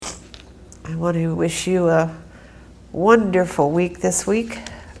I want to wish you a wonderful week this week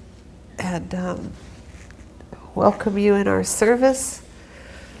and welcome you in our service.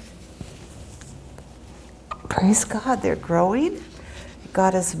 Praise God, they're growing.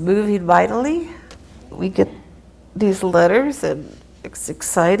 God is moving mightily. We get these letters and it's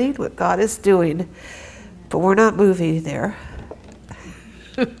exciting what God is doing, but we're not moving there.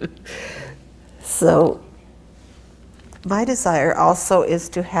 So my desire also is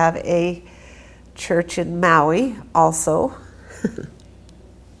to have a church in Maui also.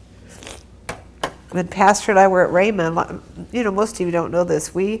 When Pastor and I were at Raymond, most of you don't know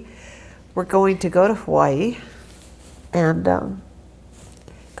this, we were going to go to Hawaii, and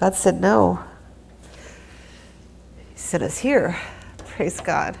God said no. He sent us here. Praise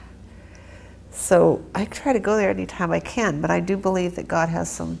God. So I try to go there anytime I can, but I do believe that God has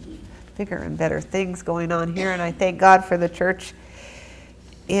some bigger and better things going on here, and I thank God for the church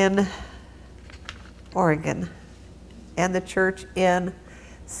in Oregon and the church in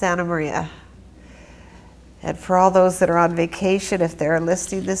Santa Maria. And for all those that are on vacation, if they're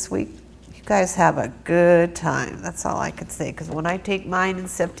listening this week, you guys have a good time. That's all I can say, because when I take mine in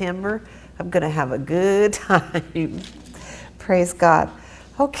September, I'm going to have a good time. Praise God.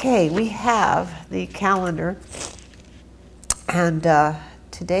 Okay, we have the calendar, and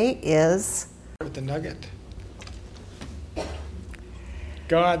today is... With the nugget.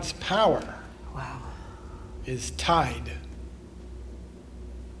 God's power is tied.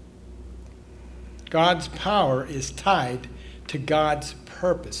 God's power is tied to God's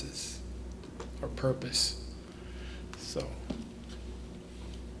purposes, or purpose. So.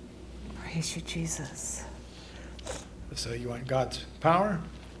 Praise you, Jesus. So you want God's power?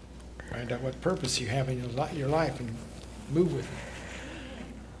 Find out what purpose you have in your life and move with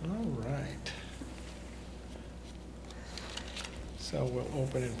it. All right. So we'll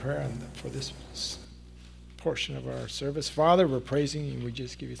open in prayer for this portion of our service. Father, we're praising you and we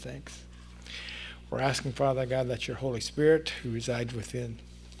just give you thanks. We're asking, Father God, that your Holy Spirit, who resides within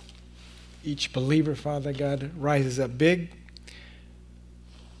each believer, Father God, rises up big.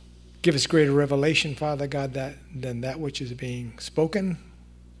 Give us greater revelation, Father God, than that which is being spoken.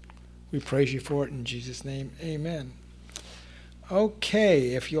 We praise you for it in Jesus' name. Amen.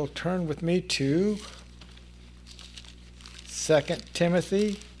 Okay, if you'll turn with me to 2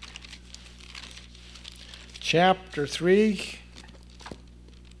 Timothy chapter 3.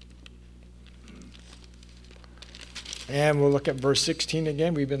 And we'll look at verse 16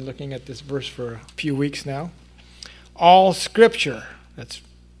 again. We've been looking at this verse for a few weeks now. All Scripture, that's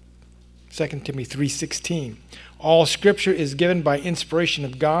 2 Timothy 3:16. All Scripture is given by inspiration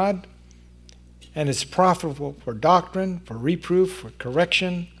of God and is profitable for doctrine, for reproof, for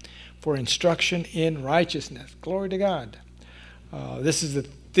correction, for instruction in righteousness. Glory to God. This is the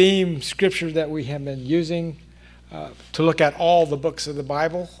theme Scripture that we have been using to look at all the books of the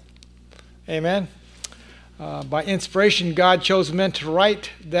Bible. Amen. By inspiration, God chose men to write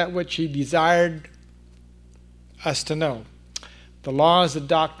that which he desired us to know. The laws, the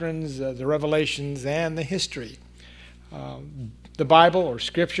doctrines, the revelations, and the history. The Bible, or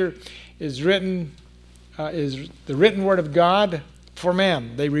Scripture, is the written word of God for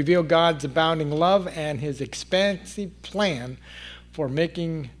man. They reveal God's abounding love and his expansive plan for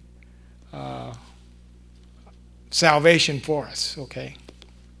making salvation for us. Okay?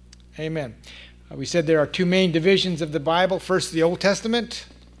 Amen. We said there are two main divisions of the Bible. First, the Old Testament,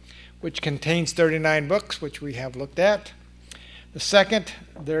 which contains 39 books, which we have looked at. The second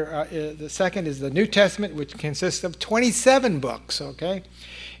is the New Testament, which consists of 27 books. Okay,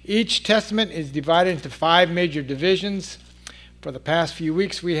 each testament is divided into 5 major divisions. For the past few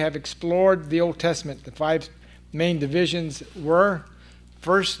weeks, we have explored the Old Testament. The 5 main divisions were: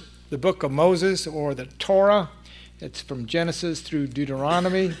 first, the book of Moses, or the Torah. It's from Genesis through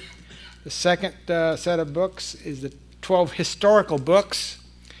Deuteronomy. The second set of books is the 12 historical books.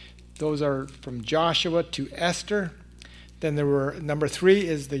 Those are from Joshua to Esther. Then number 3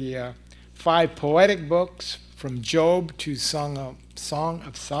 is the 5 poetic books from Job to Song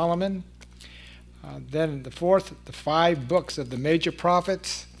of Solomon. Then the fourth, the 5 books of the major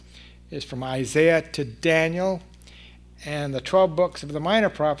prophets, is from Isaiah to Daniel. And the 12 books of the minor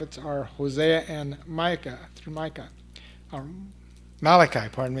prophets are Hosea and Malachi.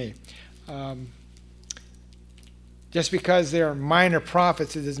 Just because they're minor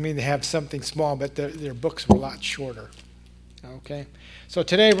prophets, it doesn't mean they have something small, but their books are a lot shorter. Okay, so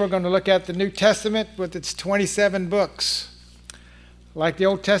today we're going to look at the New Testament with its 27 books. Like the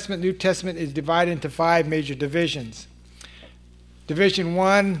Old Testament, New Testament is divided into 5 major divisions. Division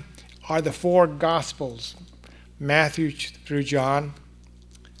 1 are the 4 Gospels, Matthew through John.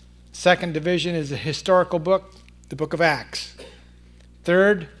 Second division is a historical book, the book of Acts.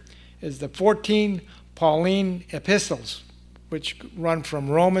 Third is the 14 Pauline epistles, which run from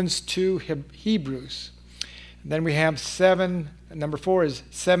Romans to Hebrews. And then we have number 4 is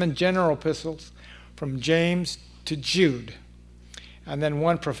 7 general epistles from James to Jude. And then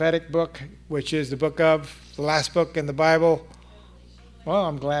one prophetic book, which is the last book in the Bible. Well,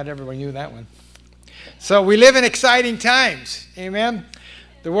 I'm glad everyone knew that one. So we live in exciting times. Amen.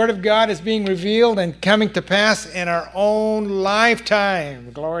 The Word of God is being revealed and coming to pass in our own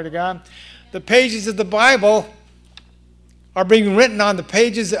lifetime. Glory to God. The pages of the Bible are being written on the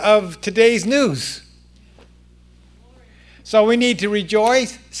pages of today's news. So we need to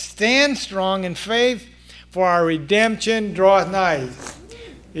rejoice, stand strong in faith, for our redemption draweth nigh.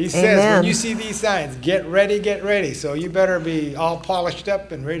 He says, Amen. when you see these signs, get ready, get ready. So you better be all polished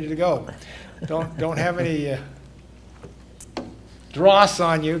up and ready to go. Don't have any dross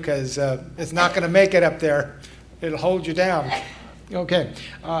on you, because it's not going to make it up there. It'll hold you down. Okay,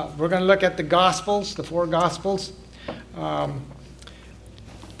 we're going to look at the Gospels, the 4 Gospels.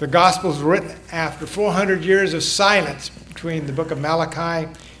 The Gospels were written after 400 years of silence between the book of Malachi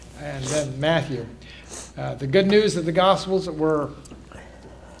and then Matthew. The good news of the Gospels were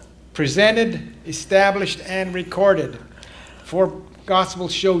presented, established, and recorded. 4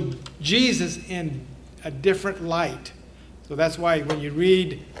 Gospels show Jesus in a different light. So that's why when you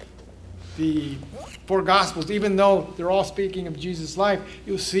read the 4 Gospels, even though they're all speaking of Jesus' life,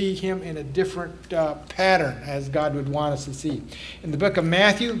 you'll see him in a different pattern as God would want us to see. In the book of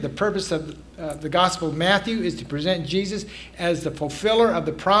Matthew, the purpose of the Gospel of Matthew is to present Jesus as the fulfiller of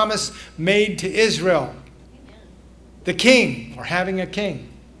the promise made to Israel. The king, or having a king.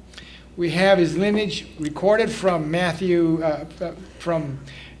 We have his lineage recorded from Matthew, from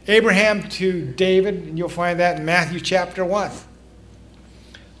Abraham to David, and you'll find that in Matthew chapter 1.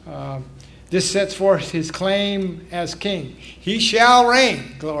 This sets forth his claim as king. He shall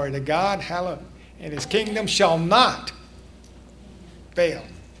reign, glory to God, hallelujah, and his kingdom shall not fail.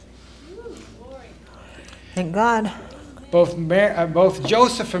 Thank God. Both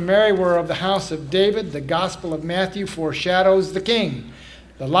Joseph and Mary were of the house of David. The Gospel of Matthew foreshadows the king,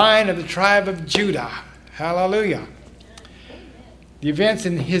 the Lion of the tribe of Judah. Hallelujah. The events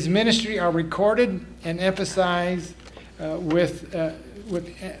in his ministry are recorded and emphasized that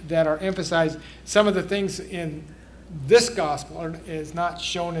are emphasized. Some of the things in this gospel is not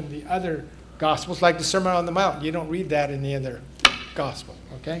shown in the other gospels, like the Sermon on the Mount. You don't read that in the other gospel.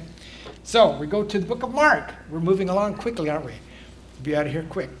 Okay. So we go to the book of Mark. We're moving along quickly, aren't we? We'll be out of here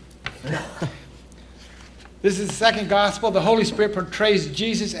quick. This is the second gospel. The Holy Spirit portrays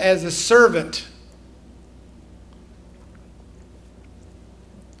Jesus as a servant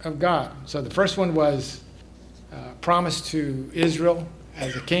of God. So the first one was promised to Israel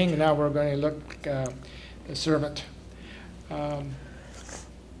as a king, and now we're going to look at a servant. A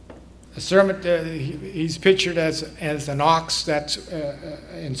servant, he's pictured as an ox that's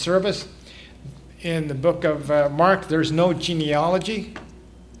in service. In the book of Mark, there's no genealogy.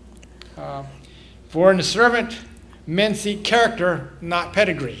 For in a servant, men seek character, not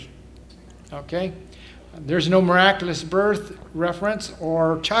pedigree. Okay? There's no miraculous birth reference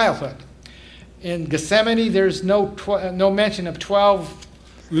or childhood. In Gethsemane, there's no mention of 12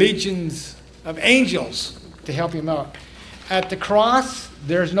 legions of angels to help him out. At the cross,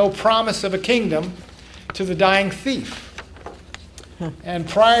 there's no promise of a kingdom to the dying thief. And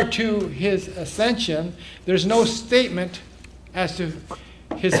prior to his ascension, there's no statement as to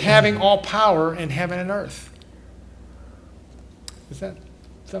his having all power in heaven and earth. Is that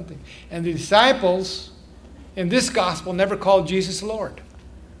something? And the disciples in this gospel never called Jesus Lord.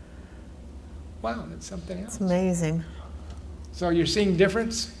 Wow, that's something else. It's amazing. So you're seeing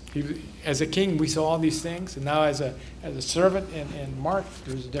difference. As a king, we saw all these things, and now as a servant in Mark,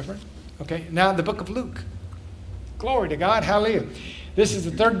 there's a difference. Okay, now the book of Luke. Glory to God, hallelujah. This is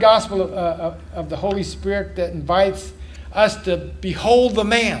the third gospel of the Holy Spirit that invites us to behold the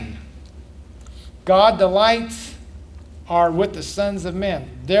man. God delights are with the sons of men.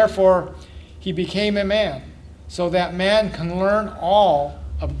 Therefore, he became a man, so that man can learn all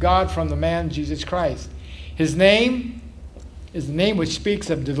of God from the man Jesus Christ. His name is the name which speaks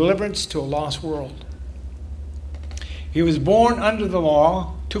of deliverance to a lost world. He was born under the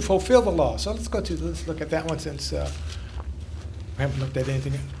law to fulfill the law. So let's look at that one since we haven't looked at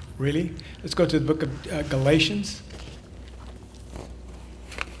anything really. Let's go to the book of Galatians.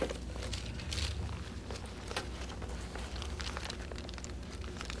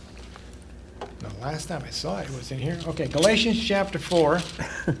 No, last time I saw it was in here. Okay, Galatians chapter 4.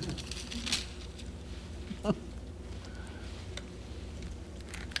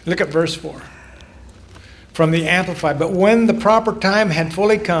 Look at verse 4. From the Amplified. But when the proper time had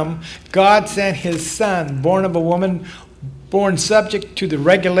fully come, God sent his Son, born of a woman, born subject to the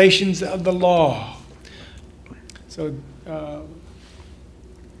regulations of the law. So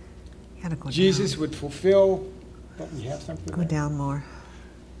Jesus would fulfill. You have something? Go down more.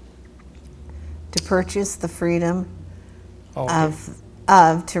 To purchase the freedom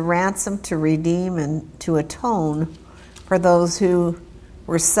to ransom, to redeem, and to atone for those who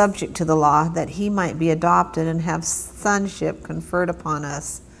were subject to the law, that he might be adopted and have sonship conferred upon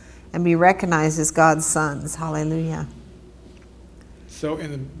us and be recognized as God's sons. Hallelujah. So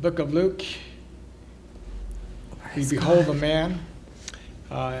in the book of Luke, we Praise behold God. a man.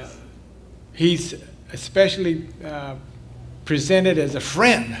 He's especially presented as a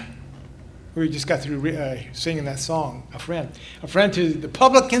friend. We just got through singing that song, a friend to the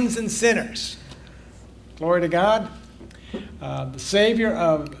publicans and sinners. Glory to God. The Savior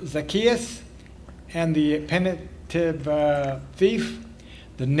of Zacchaeus and the penitent thief,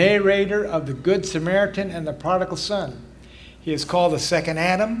 the narrator of the Good Samaritan and the prodigal son. He is called the second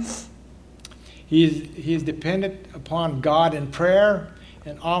Adam. He is dependent upon God in prayer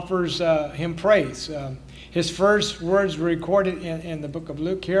and offers him praise. His first words were recorded in the book of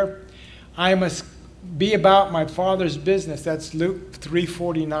Luke here. I must be about my Father's business. That's Luke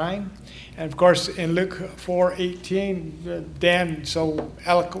 3:49. And of course, in Luke 4:18, Dan so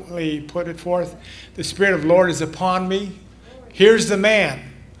eloquently put it forth, the Spirit of the Lord is upon me. Here's the man.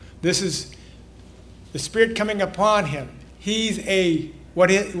 This is the Spirit coming upon him. He's what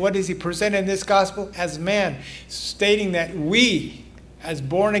is he presented in this gospel? As man, stating that we, as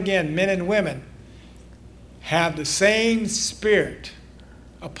born again men and women, have the same Spirit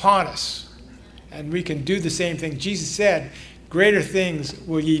upon us. And we can do the same thing. Jesus said, greater things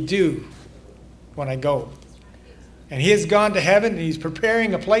will ye do when I go. And he has gone to heaven and he's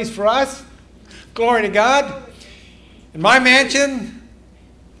preparing a place for us. Glory to God. And my mansion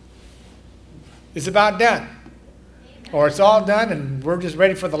is about done. Or it's all done and we're just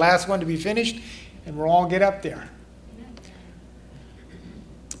ready for the last one to be finished and we'll all get up there.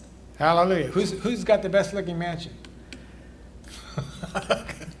 Hallelujah. Who's got the best looking mansion? A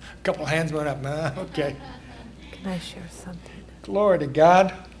couple hands went up. Nah, okay. Can I share something? Glory to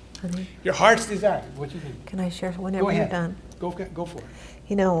God. Honey, Your heart's desire. What do you think? can I share whenever Go you're ahead. done? Go for it.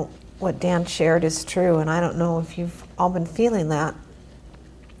 You know, what Dan shared is true, and I don't know if you've all been feeling that.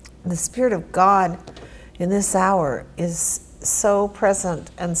 The Spirit of God in this hour is so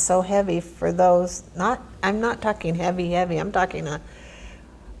present and so heavy for those, I'm not talking heavy, I'm talking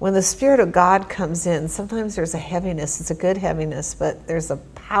when the Spirit of God comes in, sometimes there's a heaviness, it's a good heaviness, but there's a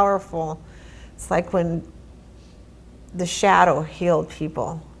powerful, it's like when the shadow healed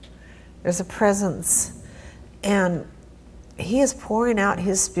people. There's a presence, and he is pouring out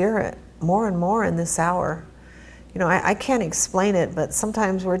his Spirit more and more in this hour. You know, I can't explain it, but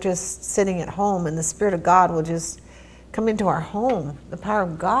sometimes we're just sitting at home and the Spirit of God will just come into our home. The power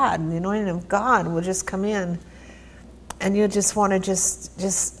of God, the anointing of God will just come in. And you just want to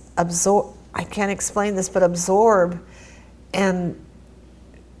just absorb, I can't explain this, but absorb and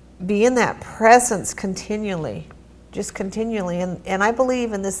be in that presence continually, just continually. And I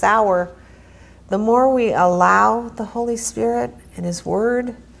believe in this hour, the more we allow the Holy Spirit and His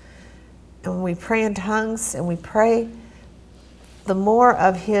Word, and when we pray in tongues and we pray, the more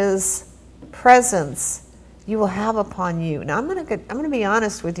of His presence you will have upon you. Now I'm going to be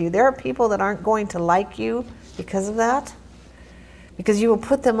honest with you. There are people that aren't going to like you because of that, because you will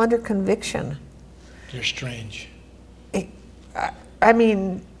put them under conviction. You're strange. I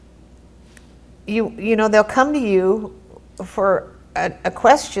mean, you know, they'll come to you for a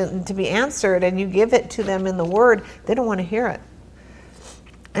question to be answered, and you give it to them in the Word. They don't want to hear it.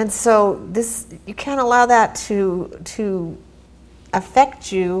 And so you can't allow that to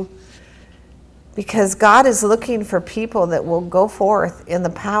affect you, because God is looking for people that will go forth in the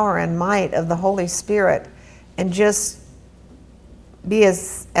power and might of the Holy Spirit and just be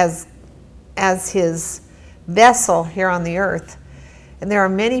as His vessel here on the earth. And there are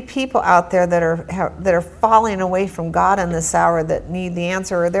many people out there that are falling away from God in this hour that need the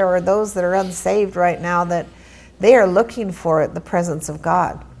answer. Or there are those that are unsaved right now that they are looking for it, the presence of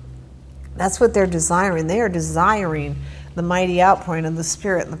God. That's what they're desiring. They are desiring the mighty outpouring of the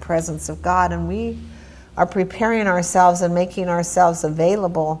Spirit and the presence of God. And we are preparing ourselves and making ourselves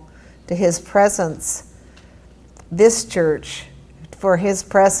available to His presence, this church, for His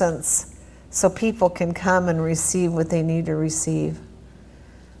presence, so people can come and receive what they need to receive.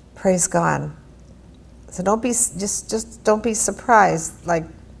 Praise God. So don't be just don't be surprised. Like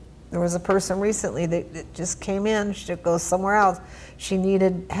There was a person recently that just came in. She goes somewhere else. She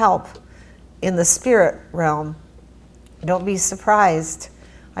needed help in the spirit realm. Don't be surprised.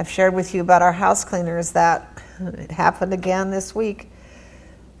 I've shared with you about our house cleaners that it happened again this week.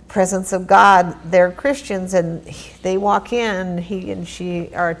 Presence of God. They're Christians and they walk in, he and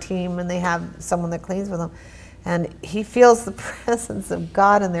she are a team, and they have someone that cleans with them. And he feels the presence of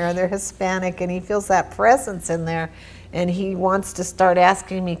God in there. They're Hispanic, and he feels that presence in there. And he wants to start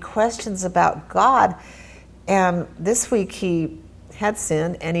asking me questions about God. And this week he had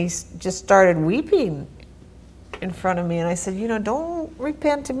sinned, and he just started weeping in front of me. And I said, don't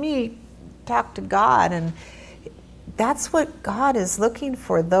repent to me, talk to God. And that's what God is looking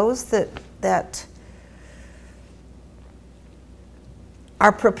for, those that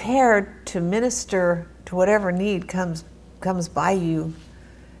are prepared to minister to whatever need comes by you,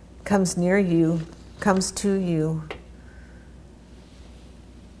 comes near you, comes to you.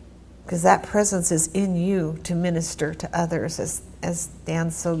 Because that presence is in you to minister to others. As Dan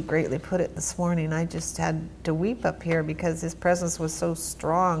so greatly put it this morning, I just had to weep up here because his presence was so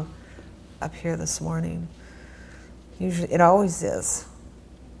strong up here this morning. Usually, it always is.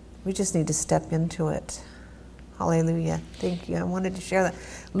 We just need to step into it. Hallelujah. Thank you. I wanted to share that.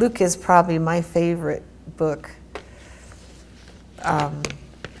 Luke is probably my favorite book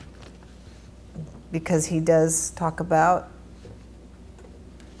because he does talk about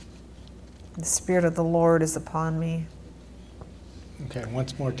the Spirit of the Lord is upon me. Okay,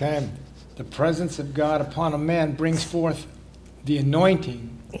 once more time. The presence of God upon a man brings forth the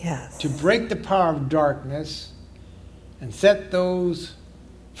anointing to break the power of darkness and set those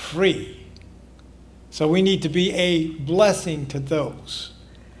free. So we need to be a blessing to those.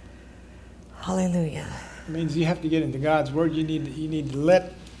 Hallelujah. It means you have to get into God's Word. You need to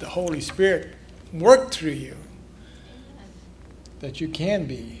let the Holy Spirit work through you, that you can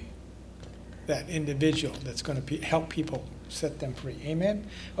be that individual that's going to help people set them free. Amen?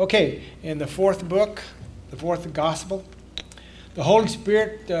 Okay, in the fourth book, the fourth gospel, the Holy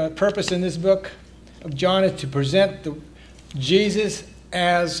Spirit purpose in this book of John is to present Jesus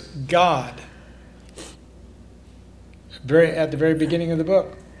as God. At the very beginning of the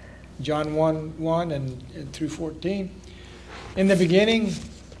book, John 1 and through 14. In the beginning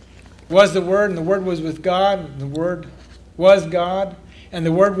was the Word, and the Word was with God, and the Word was God, and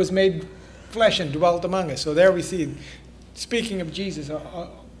the Word was made flesh and dwelt among us. So there we see, speaking of Jesus,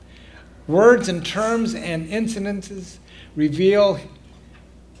 words and terms and incidences reveal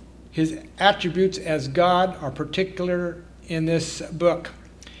his attributes as God are particular in this book.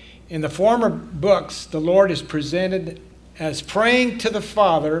 In the former books, the Lord is presented as praying to the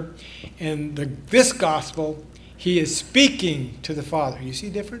Father. In this gospel, he is speaking to the Father. You see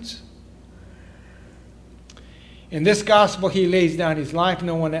the difference? In this gospel, he lays down his life.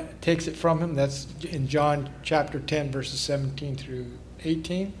 No one takes it from him. That's in John chapter 10, verses 17 through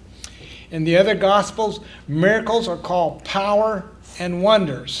 18. In the other gospels, miracles are called power and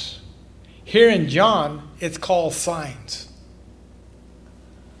wonders. Here in John, it's called signs.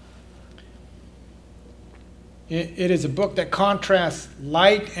 It is a book that contrasts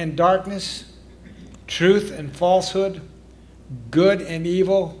light and darkness, truth and falsehood, good and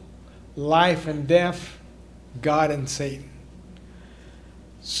evil, life and death, God and Satan.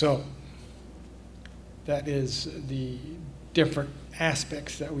 So, that is the different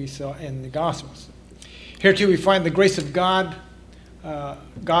aspects that we saw in the Gospels. Here too we find the grace of God,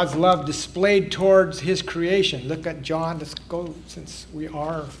 God's love displayed towards his creation. Look at John. Let's go, since we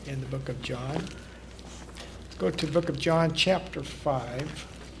are in the book of John. Let's go to the book of John, chapter 5.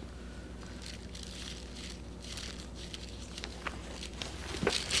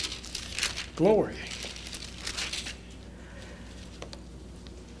 Glory.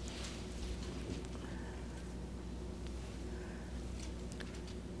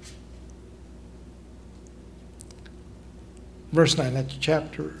 Verse 9, that's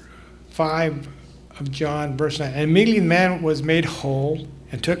chapter 5 of John, verse 9. And immediately the man was made whole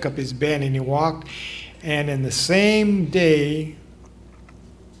and took up his bed and he walked. And on the same day,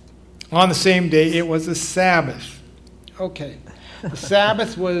 it was the Sabbath. Okay. The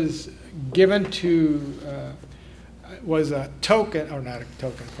Sabbath was given to, was a token, or not a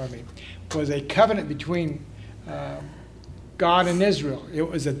token, pardon me, was a covenant between God and Israel. It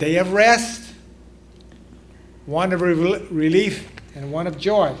was a day of rest, one of relief, and one of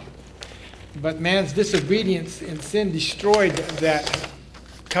joy. But man's disobedience and sin destroyed that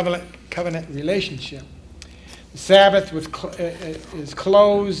covenant relationship. The Sabbath is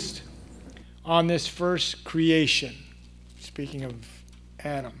closed on this first creation, speaking of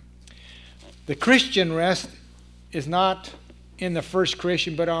Adam. The Christian rest is not in the first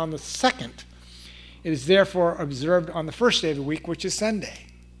creation, but on the second. It is therefore observed on the first day of the week, which is Sunday.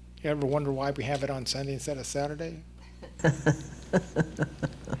 You ever wonder why we have it on Sunday instead of Saturday?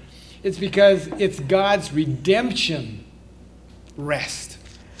 It's because it's God's redemption rest.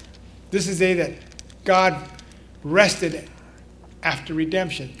 This is the day that God rested after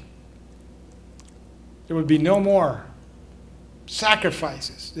redemption. There would be no more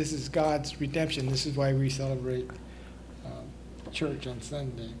sacrifices. This is God's redemption. This is why we celebrate church on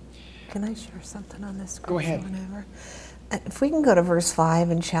Sunday. Can I share something on this? Go ahead. Whenever? If we can go to verse 5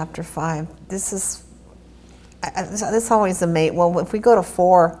 in chapter 5, this always amazes. Well, if we go to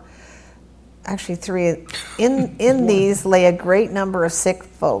 4, actually 3, in these lay a great number of sick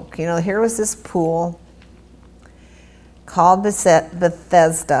folk. You know, here was this pool called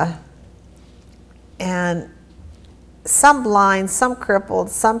Bethesda, and some blind, some crippled,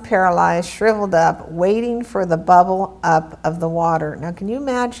 some paralyzed, shriveled up, waiting for the bubble up of the water. Now, can you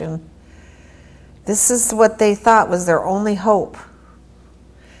imagine? This is what they thought was their only hope.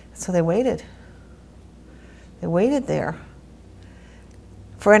 So they waited. They waited there.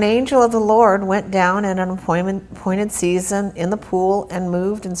 For an angel of the Lord went down at an appointed season in the pool and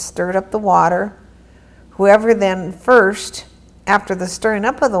moved and stirred up the water. Whoever then first, after the stirring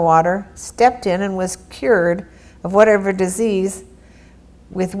up of the water, stepped in and was cured of whatever disease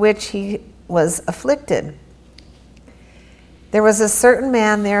with which he was afflicted. There was a certain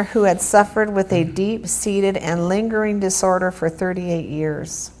man there who had suffered with a deep-seated and lingering disorder for 38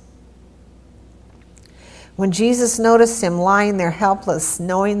 years. When Jesus noticed him lying there helpless,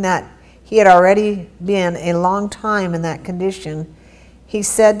 knowing that he had already been a long time in that condition, he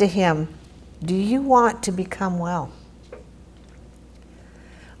said to him, "Do you want to become well?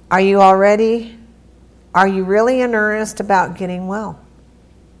 Are you really in earnest about getting well?"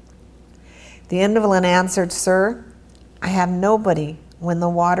 The invalid answered, "Sir, I have nobody when the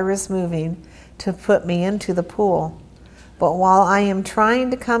water is moving to put me into the pool. But while I am trying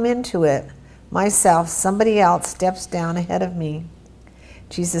to come into it myself, somebody else steps down ahead of me."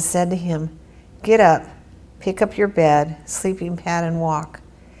 Jesus said to him, "Get up, pick up your bed, sleeping pad, and walk."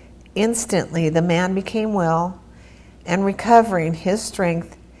 Instantly the man became well, and recovering his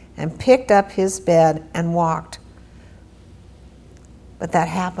strength, and picked up his bed and walked. But that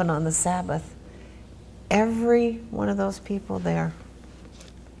happened on the Sabbath. Every one of those people there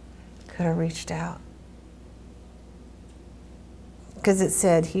could have reached out. Because it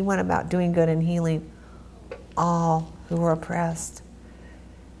said he went about doing good and healing all who were oppressed.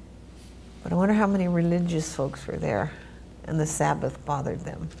 But I wonder how many religious folks were there and the Sabbath bothered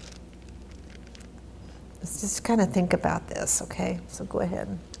them. Let's just kind of think about this, okay? So go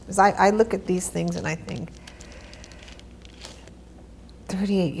ahead. Because I look at these things and I think,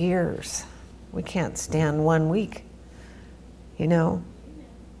 38 years. We can't stand 1 week, you know?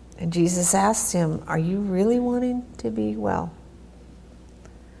 And Jesus asked him, "Are you really wanting to be well?"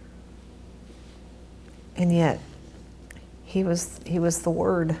 And yet, he was the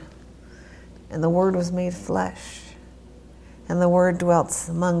Word. And the Word was made flesh. And the Word dwelt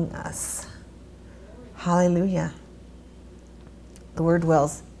among us. Hallelujah. The Word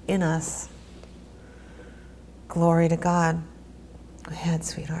dwells in us. Glory to God. Go ahead,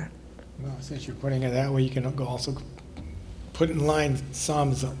 sweetheart. Well, since you're putting it that way, you can also put in line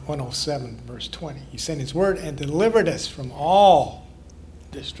Psalms 107, verse 20. He sent his word and delivered us from all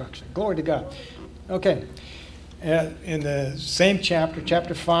destruction. Glory to God. Okay. In the same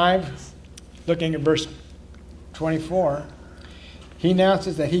chapter 5, looking at verse 24, he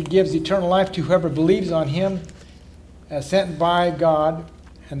announces that he gives eternal life to whoever believes on him as sent by God,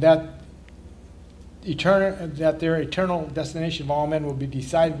 and that their eternal destination of all men will be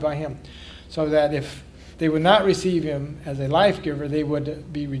decided by him. So that if they would not receive him as a life giver, they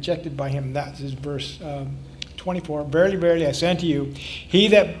would be rejected by him. That is verse 24. "Verily, verily, I say unto you, he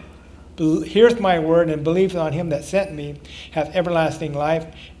that heareth my word and believeth on him that sent me hath everlasting life,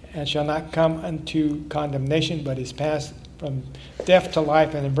 and shall not come unto condemnation, but is passed from death to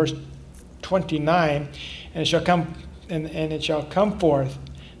life." And in verse 29, "And it shall come forth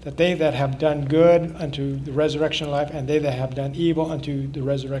that they that have done good unto the resurrection of life, and they that have done evil unto the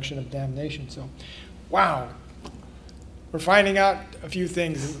resurrection of damnation." So, wow. We're finding out a few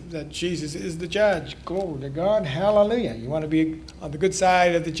things, that Jesus is the judge. Glory to God. Hallelujah. You want to be on the good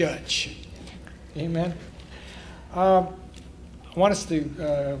side of the judge. Amen. I want us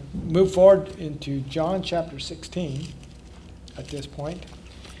to move forward into John chapter 16 at this point.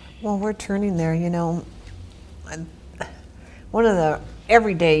 Well, we're turning there, you know.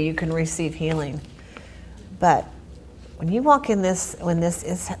 Every day you can receive healing, but when you walk in this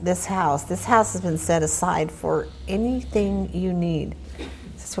house has been set aside for anything you need.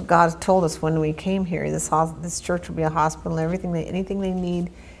 That's what God told us when we came here. This church will be a hospital. Anything they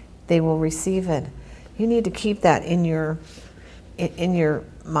need, they will receive it. You need to keep that in your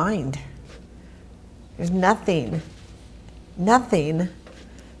mind. There's nothing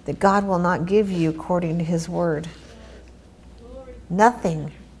that God will not give you according to His word.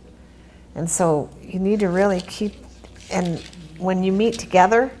 Nothing. And so you need to really keep, and when you meet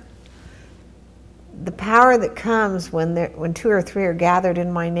together, the power that comes when 2 or 3 are gathered in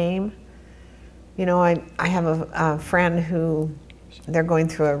my name. You know, I have a friend who, they're going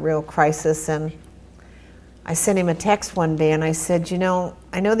through a real crisis, and I sent him a text one day and I said, you know,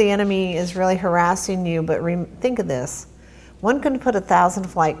 I know the enemy is really harassing you, but think of this. 1 can put 1,000 to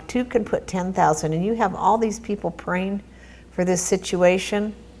flight, 2 can put 10,000, and you have all these people praying for this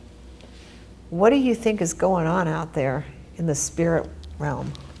situation. What do you think is going on out there in the spirit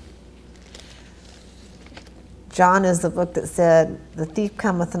realm? John is the book that said, the thief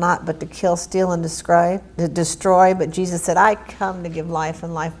cometh not but to kill, steal, and destroy. But Jesus said, I come to give life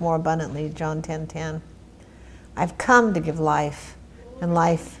and life more abundantly, John 10:10. I've come to give life and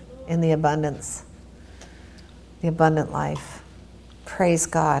life in the abundance, the abundant life. Praise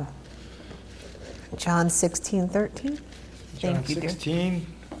God. John 16:13. John 16,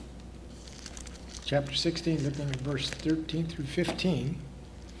 chapter 16, looking at verse 13 through 15.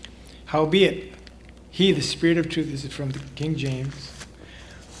 Howbeit, He, the Spirit of truth, this is from the King James,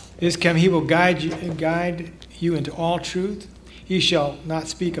 is come, He will guide you into all truth. He shall not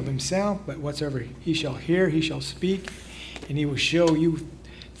speak of Himself, but whatsoever He shall hear, He shall speak, and He will show you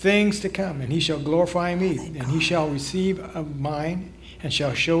things to come, and He shall glorify Me, and He shall receive of mine, and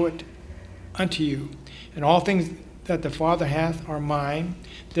shall show it unto you. And all things that the Father hath are mine.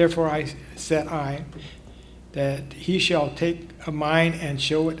 Therefore I said that He shall take of mine and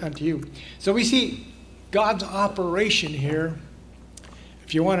show it unto you. So we see God's operation here.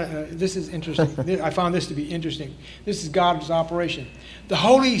 If you want to, this is interesting. I found this to be interesting. This is God's operation. The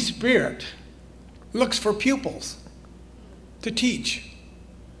Holy Spirit looks for pupils to teach.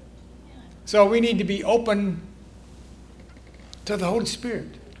 So we need to be open to the Holy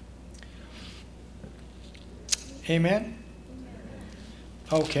Spirit. Amen?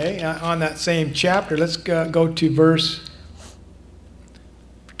 Okay, on that same chapter, let's go to verse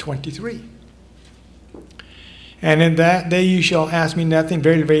 23. And in that day you shall ask me nothing.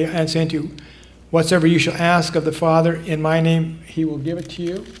 Verily, verily, I say unto you, whatsoever you shall ask of the Father in my name, He will give it to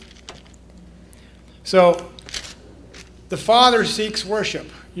you. So, the Father seeks worship.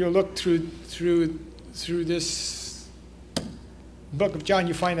 You look through this book of John,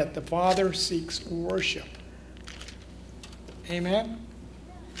 you find that the Father seeks worship. Amen?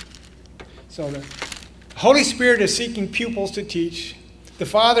 So the Holy Spirit is seeking pupils to teach. The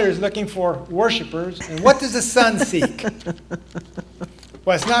Father is looking for worshipers. And what does the Son seek?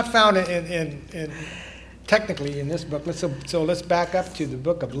 Well, it's not found in technically in this book. So let's back up to the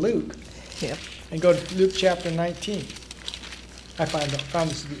book of Luke. Yep. And go to Luke chapter 19. I found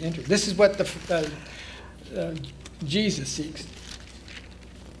this to be interesting. This is what Jesus seeks.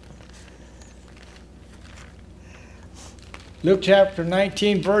 Luke chapter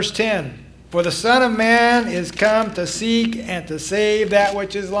 19, verse 10. For the Son of Man is come to seek and to save that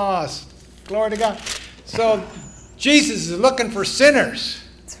which is lost. Glory to God. So Jesus is looking for sinners.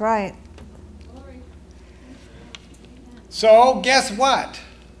 That's right. So guess what?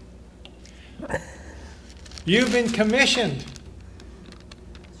 You've been commissioned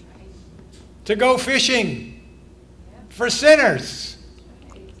to go fishing for sinners.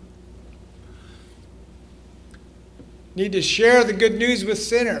 Need to share the good news with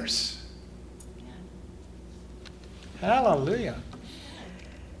sinners. Hallelujah.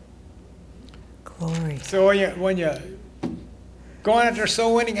 Glory. So when you go after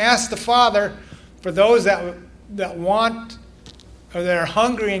soul winning, ask the Father for those that want or that are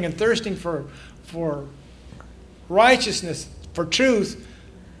hungering and thirsting for righteousness, for truth,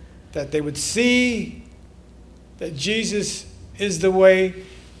 that they would see that Jesus is the way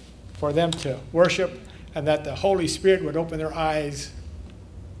for them to worship, and that the Holy Spirit would open their eyes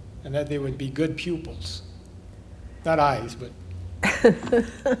and that they would be good pupils. Not eyes, but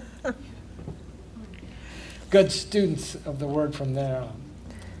good students of the word from there on.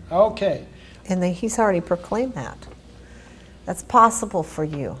 Okay. And He's already proclaimed that. That's possible for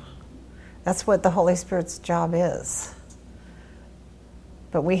you. That's what the Holy Spirit's job is.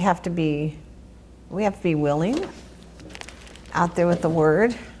 But we have to be willing, out there with the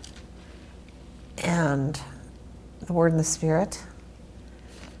Word, and the Word and the Spirit,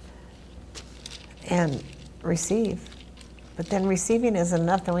 and receive. But then receiving isn't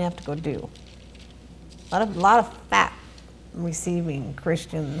enough, then we have to go do. A lot of fat receiving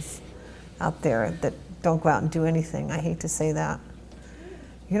Christians out there that don't go out and do anything. I hate to say that.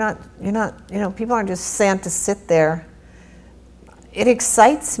 You're not, people aren't just sent to sit there. It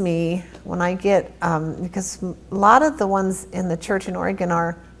excites me when I get, because a lot of the ones in the church in Oregon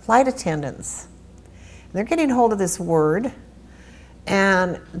are flight attendants. They're getting hold of this word,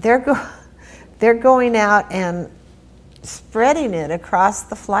 and they're going out and spreading it across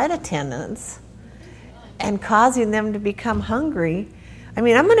the flight attendants and causing them to become hungry. I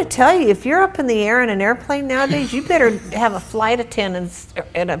mean, I'm going to tell you, if you're up in the air in an airplane nowadays, you better have a flight attendant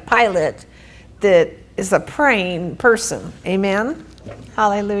and a pilot that is a praying person. Amen?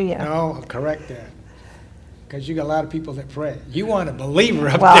 Hallelujah. No, correct that. Because you got a lot of people that pray. You want a believer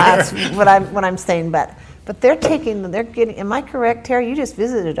up there. Well, that's what I'm saying. But they're getting, am I correct, Terry? You just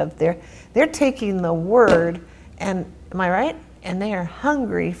visited up there. They're taking the word, and am I right? And they are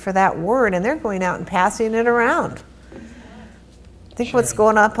hungry for that word, and they're going out and passing it around. I think what's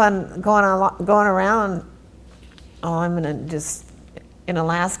going around. Oh, I'm gonna just in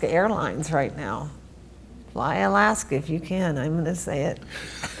Alaska Airlines right now. Fly Alaska if you can. I'm gonna say it.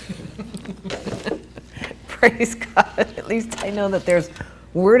 Praise God. At least I know that there's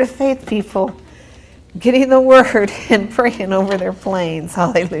word of faith people getting the word and praying over their planes.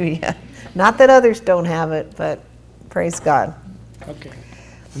 Hallelujah. Not that others don't have it, but praise God. Okay.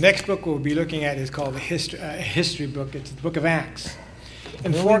 The next book we'll be looking at is called a history book. It's the book of Acts.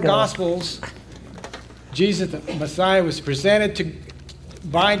 In 4 Gospels, Jesus, the Messiah, was presented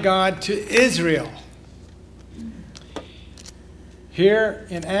by God to Israel. Here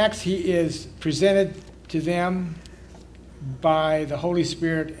in Acts, he is presented to them by the Holy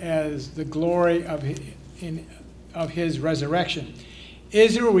Spirit as the glory of his resurrection.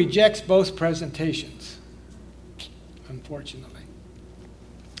 Israel rejects both presentations, unfortunately.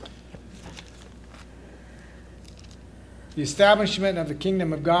 The establishment of the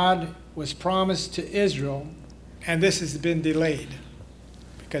kingdom of God was promised to Israel, and this has been delayed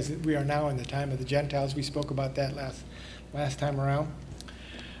because we are now in the time of the Gentiles. We spoke about that last time around.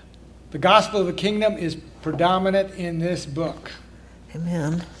 The gospel of the kingdom is predominant in this book.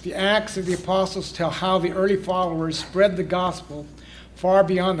 Amen. The Acts of the Apostles tell how the early followers spread the gospel far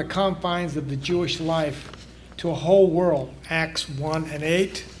beyond the confines of the Jewish life to a whole world. Acts 1 and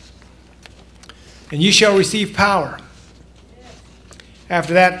 8. And you shall receive power.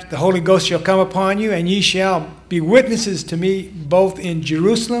 After that, the Holy Ghost shall come upon you, and ye shall be witnesses to me both in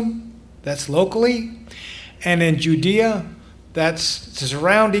Jerusalem, that's locally, and in Judea, that's the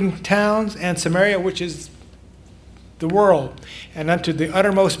surrounding towns, and Samaria, which is the world, and unto the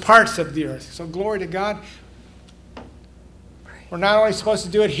uttermost parts of the earth. So glory to God. We're not only supposed to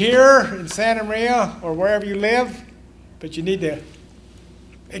do it here in Santa Maria or wherever you live, but you need to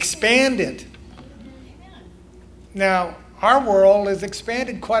expand it. Now, our world has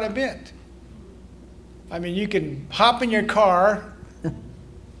expanded quite a bit. I mean, you can hop in your car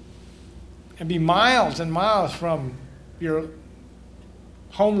and be miles and miles from your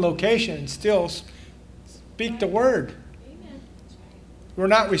home location and still speak the word. We're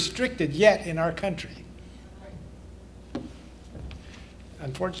not restricted yet in our country.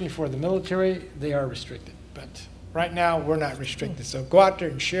 Unfortunately for the military, they are restricted. But right now, we're not restricted. So go out there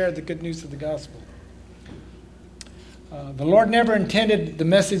and share the good news of the gospel. The Lord never intended the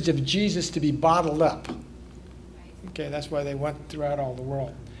message of Jesus to be bottled up. Okay, that's why they went throughout all the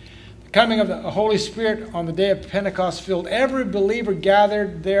world. The coming of the Holy Spirit on the day of Pentecost filled every believer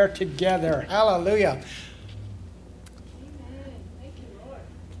gathered there together. Hallelujah. Amen. Thank you, Lord.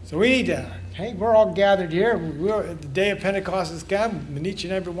 So we need to, hey, we're all gathered here. The day of Pentecost has come, and each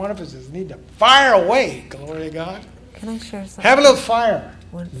and every one of us need to fire away. Glory to God. Can I share something? Have a little fire.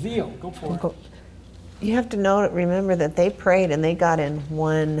 One. Zeal. Go for it. You have to remember that they prayed and they got in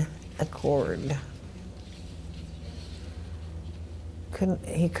one accord.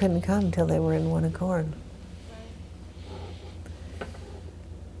 He couldn't come until they were in one accord.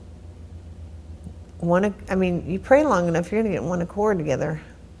 You pray long enough, you're going to get in one accord together.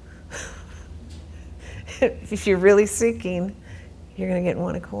 If you're really seeking, you're going to get in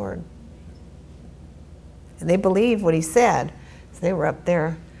one accord. And they believed what he said, so they were up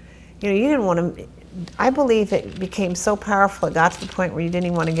there. You didn't want to. I believe it became so powerful, it got to the point where you didn't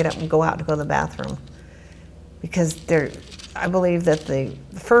even want to get up and go out to go to the bathroom. Because I believe that the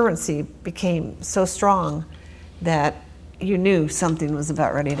fervency became so strong that you knew something was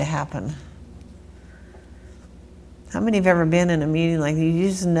about ready to happen. How many have ever been in a meeting like that? You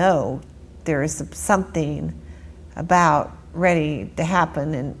just know there is something about ready to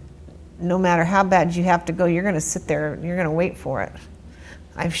happen, and no matter how bad you have to go, you're going to sit there and you're going to wait for it.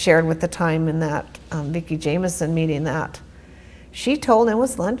 I've shared with the time in that Vicki Jameson meeting that she told it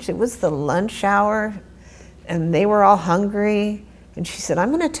was lunch. It was the lunch hour, and they were all hungry. And she said, I'm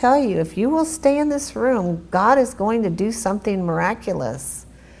going to tell you, if you will stay in this room, God is going to do something miraculous.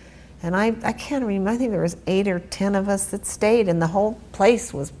 And I can't remember, I think there was 8 or 10 of us that stayed, and the whole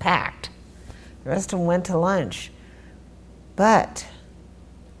place was packed. The rest of them went to lunch. But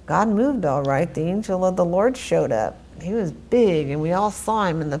God moved all right. The angel of the Lord showed up. He was big, and we all saw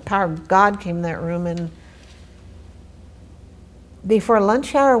him, and the power of God came in that room. And before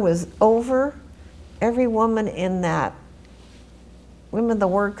lunch hour was over, every woman in that Women of the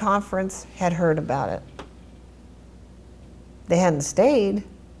Word conference had heard about it. They hadn't stayed,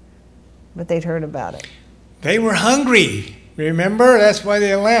 but they'd heard about it. They were hungry. Remember? That's why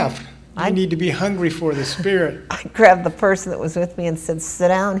they left. You need to be hungry for the Spirit. I grabbed the person that was with me and said, sit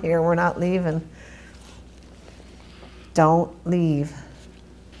down here, we're not leaving. Don't leave.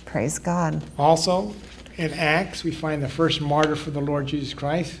 Praise God. Also, in Acts, we find the first martyr for the Lord Jesus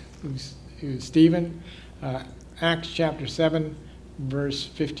Christ, who's Stephen. Acts chapter 7, verse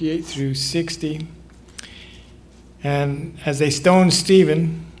 58 through 60. And as they stoned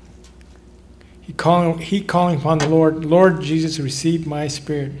Stephen, he calling upon the Lord, Lord Jesus, receive my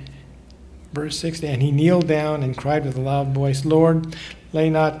spirit. Verse 60, and he kneeled down and cried with a loud voice, Lord, lay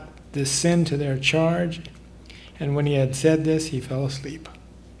not this sin to their charge. And when he had said this, he fell asleep.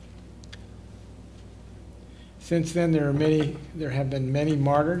 Since then, there have been many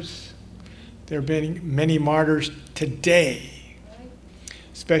martyrs. There have been many martyrs today,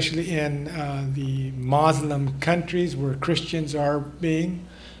 especially in the Muslim countries where Christians are being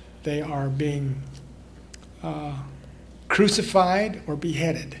crucified or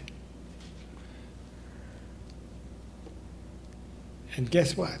beheaded. And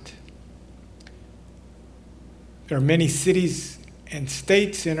guess what? There are many cities and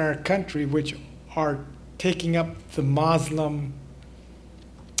states in our country which are taking up the Muslim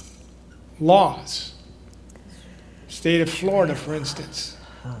laws. State of Florida, for instance.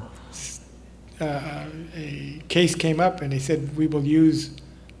 A case came up and they said, we will use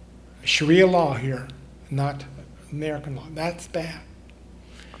Sharia law here, not American law. That's bad.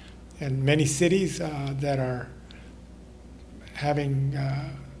 And many cities that are having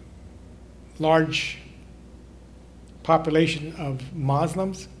large population of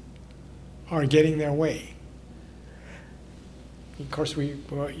Muslims are getting their way. Of course,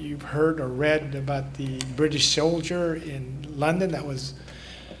 you've heard or read about the British soldier in London that was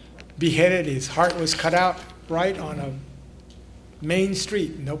beheaded. His heart was cut out right on a main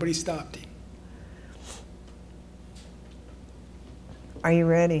street. Nobody stopped him. Are you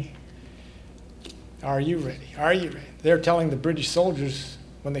ready? Are you ready? Are you ready? They're telling the British soldiers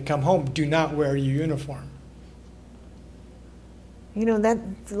when they come home, do not wear your uniform. You know, that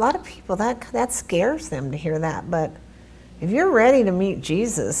a lot of people, that scares them to hear that. But if you're ready to meet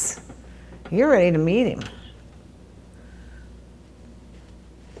Jesus, you're ready to meet him.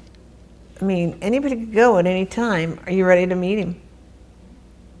 I mean, anybody could go at any time. Are you ready to meet him?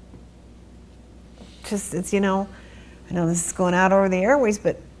 Just, it's, I know this is going out over the airways,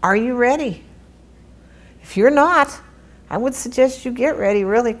 but are you ready? If you're not, I would suggest you get ready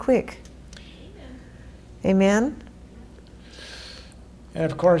really quick. Amen? And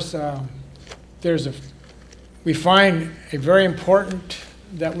of course, we find a very important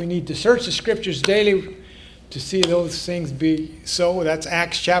that we need to search the scriptures daily to see those things be so. That's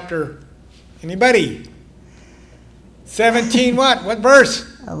Acts chapter, anybody? 17 what? What verse?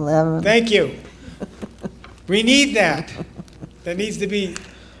 11. Thank you. We need that. That needs to be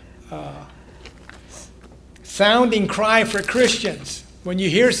sounding cry for Christians. When you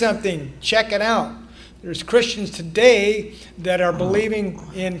hear something, check it out. There's Christians today that are believing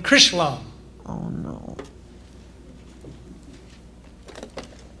in Chrislam. Oh, no.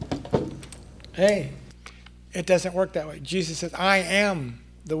 Hey, it doesn't work that way. Jesus says, I am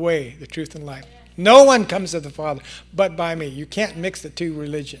the way, the truth, and life. No one comes to the Father but by me. You can't mix the two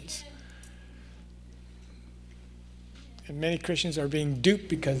religions. And many Christians are being duped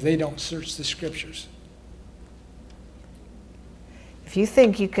because they don't search the scriptures. If you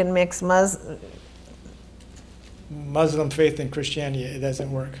think you can mix Muslim faith and Christianity, it doesn't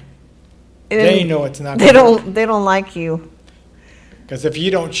work. They know it's not going to work. They don't like you. Because if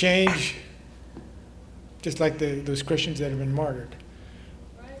you don't change, just like those Christians that have been martyred,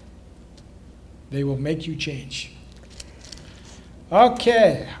 they will make you change.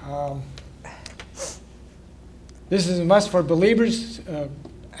 Okay. This is a must for believers.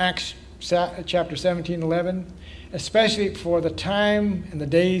 Acts chapter 17, 11. especially for the time and the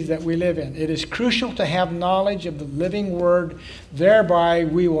days that we live in. It is crucial to have knowledge of the living Word. Thereby,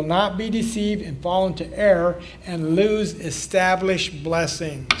 we will not be deceived and fall into error and lose established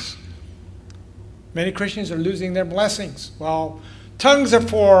blessings. Many Christians are losing their blessings. Well, tongues are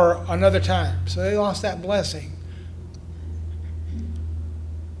for another time, so they lost that blessing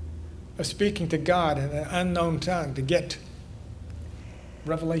of speaking to God in an unknown tongue to get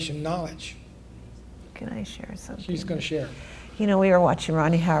revelation knowledge. Can I share something? She's going to share. You know, we were watching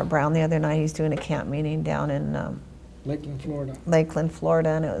Ronnie Howard Brown the other night. He's doing a camp meeting down in Lakeland, Florida.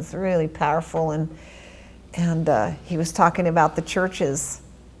 And it was really powerful. And he was talking about the churches.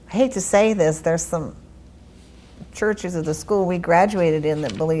 I hate to say this, there's some churches of the school we graduated in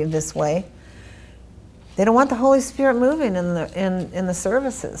that believe this way. They don't want the Holy Spirit moving in the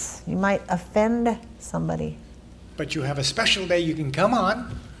services. You might offend somebody. But you have a special day you can come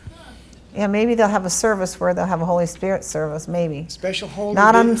on. Yeah, maybe they'll have a service where they'll have a Holy Spirit service, maybe. Special holy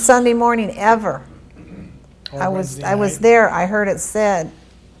Not day. on Sunday morning, ever. I was there. I heard it said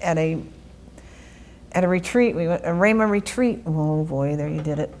at a retreat. We went a Rhema retreat. Oh boy, there you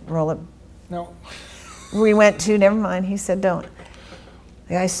did it. Roll it. No. We went to. Never mind. He said, "Don't."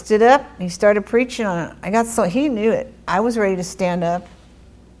 The guy stood up. He started preaching on it. He knew it. I was ready to stand up.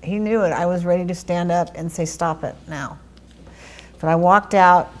 He knew it. I was ready to stand up and say, "Stop it now." But I walked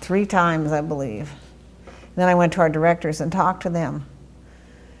out 3 times, I believe. Then I went to our directors and talked to them.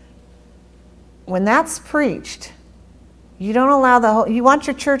 When that's preached, you don't allow you want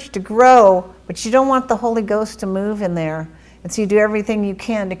your church to grow, but you don't want the Holy Ghost to move in there. And so you do everything you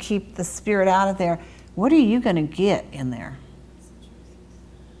can to keep the Spirit out of there. What are you going to get in there?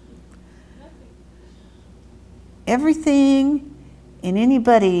 Everything in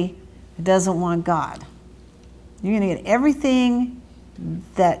anybody that doesn't want God. You're going to get everything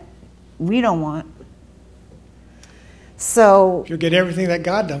that we don't want. So you'll get everything that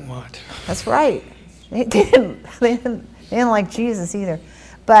God don't want. That's right. They didn't like Jesus either.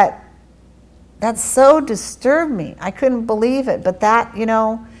 But that so disturbed me. I couldn't believe it. But that,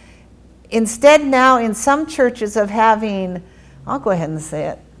 instead now in some churches of having, I'll go ahead and say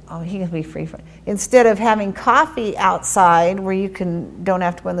it. Oh, he can be free from it. Instead of having coffee outside where you don't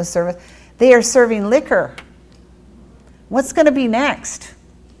have to go in the service, they are serving liquor. What's going to be next?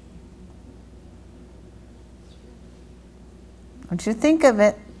 Don't you think of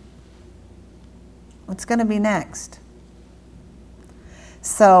it? What's going to be next?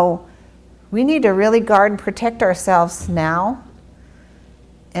 So we need to really guard and protect ourselves now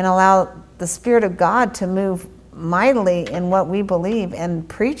and allow the Spirit of God to move mightily in what we believe and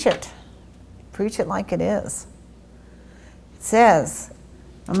preach it. Preach it like it is. It says,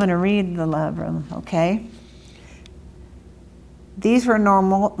 I'm going to read the love room, okay? These were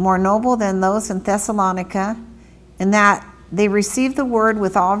more noble than those in Thessalonica, in that they received the word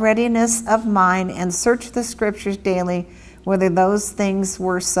with all readiness of mind and searched the scriptures daily whether those things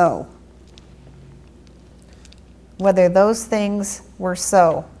were so. Whether those things were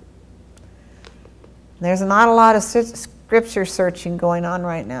so. There's not a lot of scripture searching going on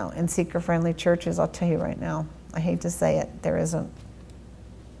right now in seeker-friendly churches, I'll tell you right now. I hate to say it, there isn't.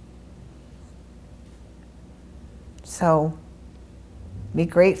 So, be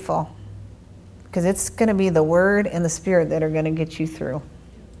grateful, because it's going to be the Word and the Spirit that are going to get you through.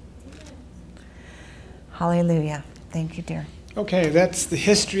 Hallelujah. Thank you, dear. Okay, that's the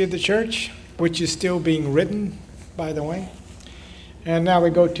history of the church, which is still being written, by the way. And now we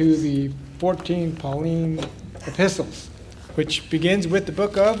go to the 14 Pauline epistles, which begins with the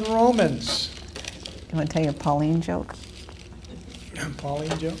book of Romans. You want to tell your Pauline joke?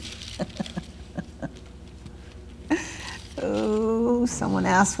 Pauline joke? Oh, someone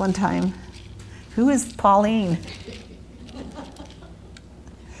asked one time, who is Pauline?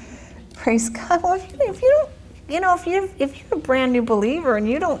 Praise God. Well, if you're a brand new believer and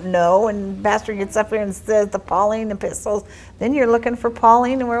you don't know, and Pastor gets up here and says the Pauline epistles, then you're looking for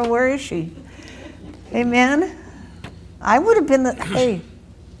Pauline, and where is she? Amen. I would have been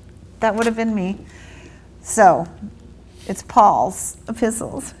that would have been me. So, it's Paul's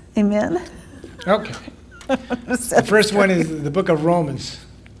epistles. Amen. Okay. The first one is the book of Romans.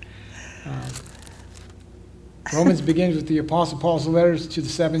 Romans begins with the Apostle Paul's letters to the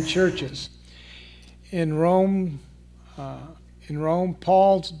 7 churches. In Romans,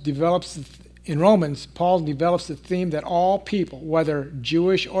 Paul develops the theme that all people, whether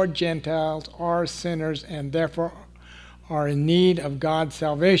Jewish or Gentiles, are sinners and therefore are in need of God's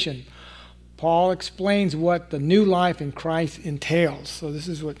salvation. Paul explains what the new life in Christ entails. So this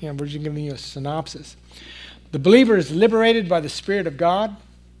is what, we're just giving you a synopsis. The believer is liberated by the Spirit of God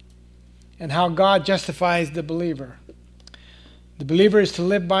and how God justifies the believer. The believer is to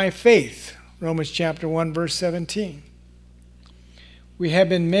live by faith, Romans chapter 1, verse 17. We have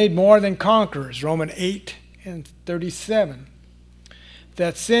been made more than conquerors, Romans 8 and 37.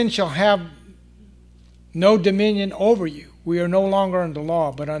 That sin shall have no dominion over you. We are no longer under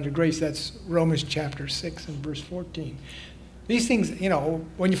law, but under grace. That's Romans chapter 6 and verse 14. These things,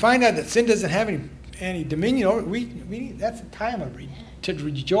 when you find out that sin doesn't have any dominion over, that's a time to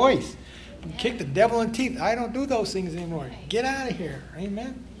rejoice. Kick the devil in the teeth. I don't do those things anymore. Get out of here.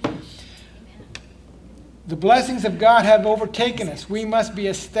 Amen. The blessings of God have overtaken us. We must be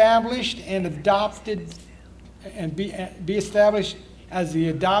established and adopted and be established as the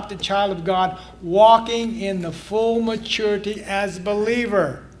adopted child of God, walking in the full maturity as a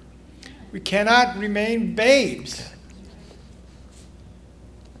believer. We cannot remain babes.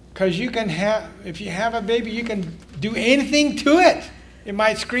 Because if you have a baby, you can do anything to it. It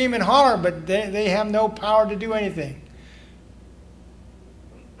might scream and holler, but they have no power to do anything.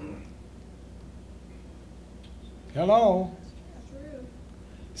 Hello?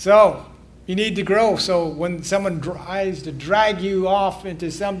 So, you need to grow. So when someone tries to drag you off into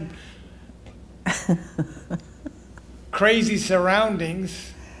some crazy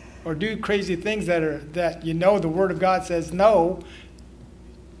surroundings or do crazy things that the Word of God says no,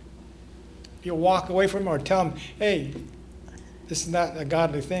 you'll walk away from them or tell them, hey, this is not a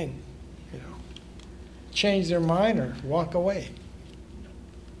godly thing. Change their mind or walk away.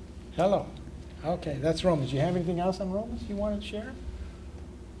 Hello. Okay, that's Romans. You have anything else on Romans you want to share?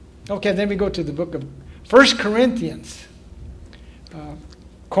 Okay, then we go to the book of 1 Corinthians.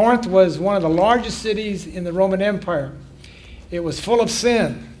 Corinth was one of the largest cities in the Roman Empire. It was full of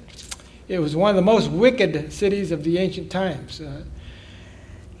sin. It was one of the most wicked cities of the ancient times.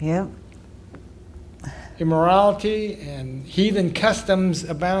 Yep. Immorality and heathen customs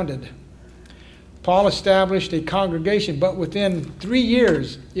abounded. Paul established a congregation, but within 3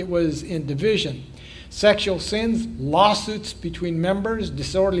 years it was in division. Sexual sins, lawsuits between members,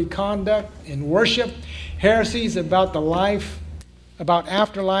 disorderly conduct in worship, heresies about about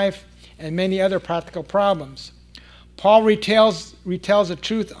afterlife, and many other practical problems. Paul retells the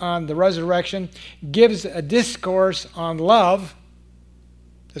truth on the resurrection, gives a discourse on love.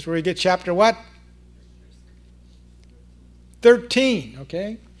 That's where we get chapter what? 13,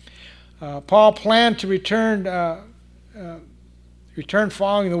 okay? Paul planned to return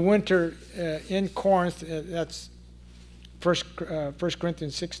following the winter in Corinth. That's 1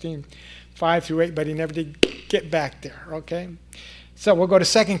 Corinthians 16, 5 through 8, but he never did get back there, okay? So we'll go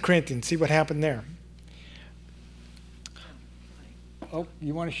to 2 Corinthians, see what happened there. Oh,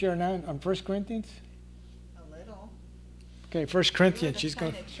 you want to share now on 1 Corinthians? A little. Okay, 1 Corinthians. She's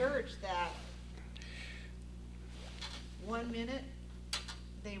going to church that 1 minute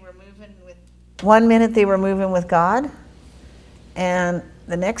they were moving with 1 minute they were moving with God, and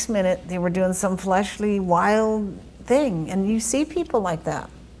the next minute they were doing some fleshly, wild thing. And you see people like that,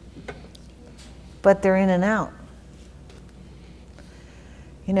 but they're in and out.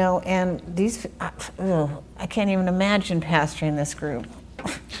 And these, I can't even imagine pastoring this group.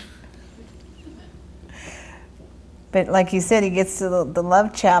 But like you said, he gets to the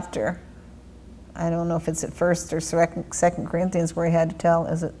love chapter. I don't know if it's at 1st or 2 Corinthians where he had to tell.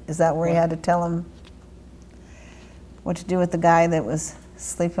 Is that where he had to tell him what to do with the guy that was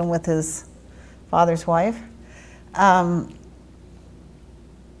sleeping with his father's wife?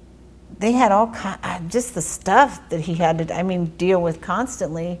 They had all just the stuff that he had to, deal with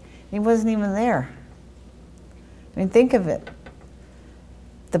constantly. He wasn't even there. Think of it.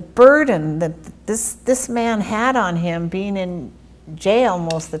 The burden that this man had on him, being in jail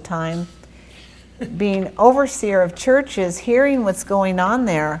most of the time, being overseer of churches, hearing what's going on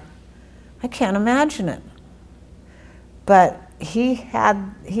there. I can't imagine it. But he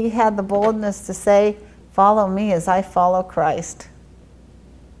had the boldness to say, "Follow me as I follow Christ."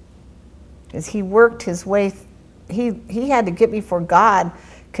 As he worked his way, he had to get before God.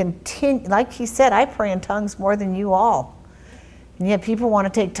 Like he said, I pray in tongues more than you all. And yet people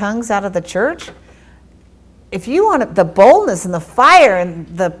want to take tongues out of the church. If you want the boldness and the fire and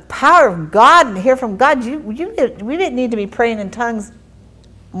the power of God and hear from God, we didn't need to be praying in tongues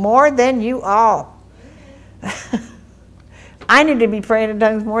more than you all. I need to be praying in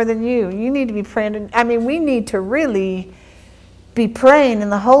tongues more than you. You need to be praying. We need to really be praying in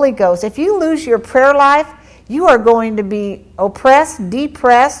the Holy Ghost. If you lose your prayer life, you are going to be oppressed,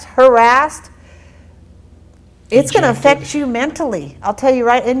 depressed, harassed. It's going to affect you mentally. I'll tell you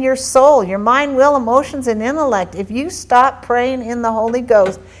right, in your soul, your mind, will, emotions, and intellect. If you stop praying in the Holy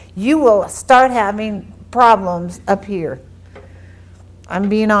Ghost, you will start having problems up here. I'm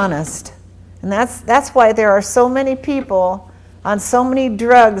being honest. And that's why there are so many people on so many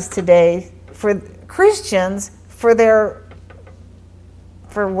drugs today, for Christians, for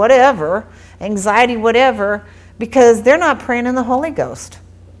whatever, anxiety, whatever, because they're not praying in the Holy Ghost.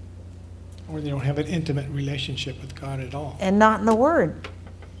 Or they don't have an intimate relationship with God at all. And not in the Word.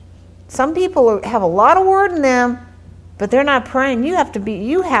 Some people have a lot of Word in them, but they're not praying. You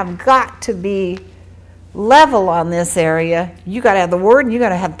have got to be level on this area. You got to have the Word and you got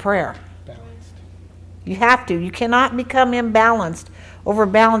to have prayer. Balanced. You have to. You cannot become imbalanced,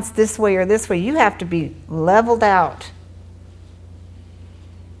 overbalanced this way or this way. You have to be leveled out.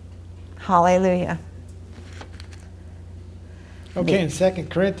 Hallelujah. Okay, in 2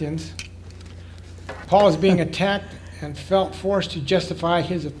 Corinthians, Paul is being attacked and felt forced to justify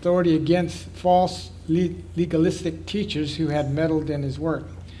his authority against false legalistic teachers who had meddled in his work.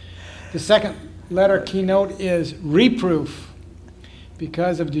 The second letter keynote is reproof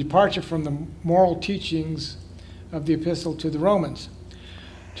because of departure from the moral teachings of the epistle to the Romans.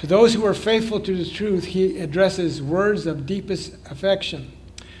 To those who are faithful to the truth, he addresses words of deepest affection.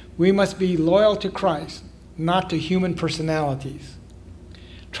 We must be loyal to Christ, not to human personalities.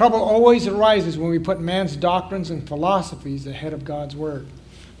 Trouble always arises when we put man's doctrines and philosophies ahead of God's word.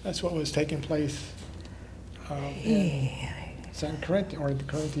 That's what was taking place in 2 Corinthians, or the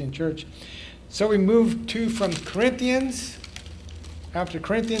Corinthian church. So we move from Corinthians. After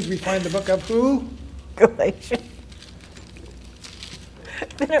Corinthians, we find the book of who? Galatians.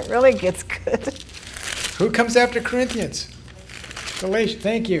 Then it really gets good. Who comes after Corinthians? Galatians.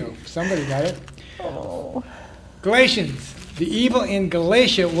 Thank you. Somebody got it. Oh. Galatians. The evil in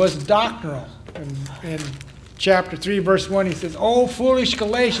Galatia was doctrinal. In chapter 3, verse 1, he says, "O foolish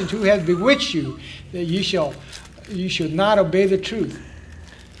Galatians, who has bewitched you, that you should not obey the truth."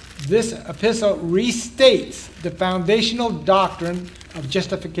 This epistle restates the foundational doctrine of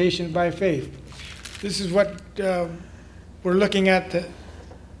justification by faith. This is what we're looking at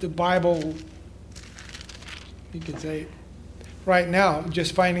the Bible, you could say, right now,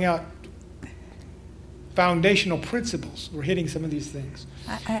 just finding out foundational principles. We're hitting some of these things.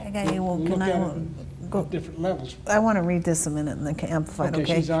 Go different levels. I want to read this a minute in the Amplified,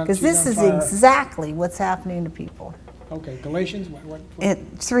 okay? She's on- Because she's this on is fire. exactly what's happening to people. Okay, Galatians, what?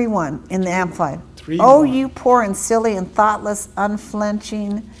 3:1 in the Amplified. 3:1. Oh, you poor and silly and thoughtless,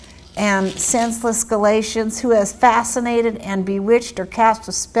 unflinching and senseless Galatians, who has fascinated and bewitched or cast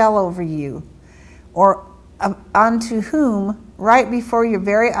a spell over you, or unto whom, right before your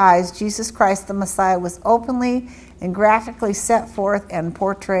very eyes, Jesus Christ the Messiah was openly and graphically set forth and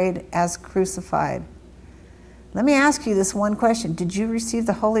portrayed as crucified. Let me ask you this one question. Did you receive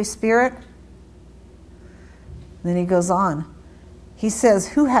the Holy Spirit? Then he goes on. He says,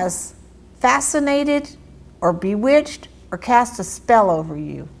 who has fascinated or bewitched or cast a spell over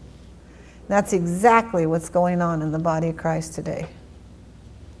you? That's exactly what's going on in the body of Christ today.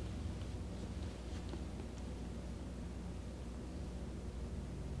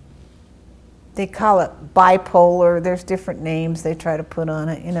 They call it bipolar. There's different names they try to put on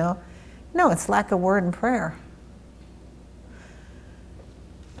it, you know. No, it's lack of word and prayer.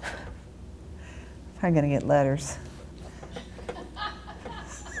 I'm going to get letters.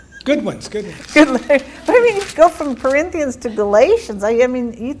 Good ones, good ones. Good letters. But I mean, you go from Corinthians to Galatians. I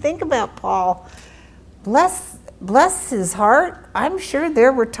mean, you think about Paul. Bless his heart. I'm sure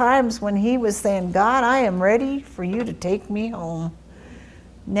there were times when he was saying, God, I am ready for you to take me home.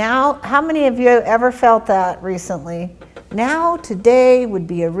 Now, how many of you have ever felt that recently? Now, today would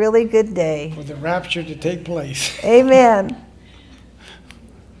be a really good day. For the rapture to take place. Amen.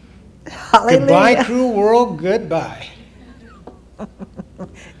 Hallelujah. Goodbye, cruel world, goodbye.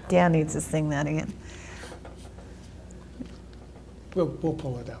 Dan needs to sing that again. We'll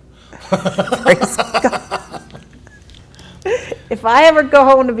pull it out. Praise God. If I ever go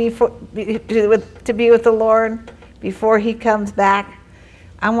home to be with the Lord before He comes back,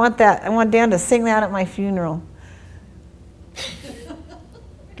 I want Dan to sing that at my funeral.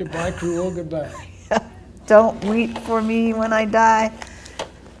 Goodbye, cruel, goodbye. Don't weep for me when I die.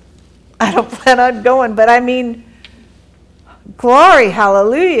 I don't plan on going, but I mean, glory,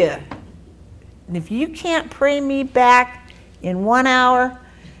 hallelujah. And if you can't pray me back in 1 hour,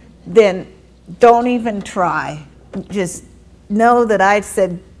 then don't even try. Just know that I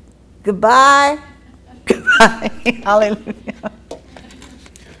said goodbye, goodbye, hallelujah.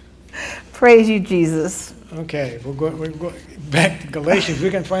 Praise you, Jesus. Okay, we're going back to Galatians. We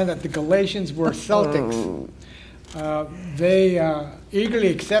can find that the Galatians were Celtics. They eagerly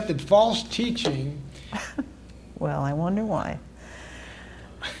accepted false teaching. Well, I wonder why.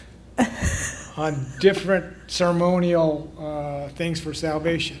 On different ceremonial things for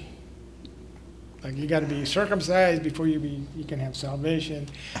salvation. Like you got to be circumcised before you can have salvation.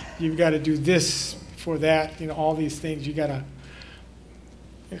 You've got to do this for that. You know, all these things you got to.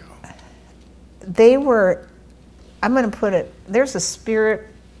 You know. They were. I'm going to put it. There's a spirit.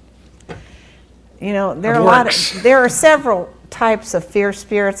 You know, there are several types of fear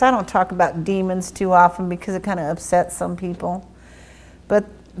spirits. I don't talk about demons too often because it kind of upsets some people. But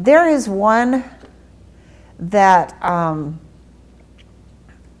there is one that, and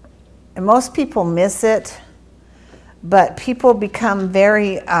most people miss it, but people become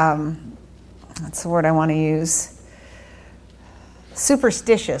very, that's the word I want to use,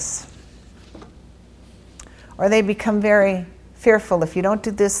 superstitious. Or they become very fearful if you don't do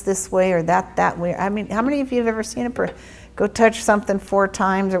this way or that way. I mean, how many of you have ever seen a person go touch something 4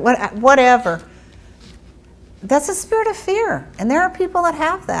 times or whatever? That's a spirit of fear. And there are people that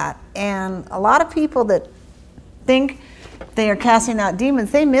have that. And a lot of people that think they are casting out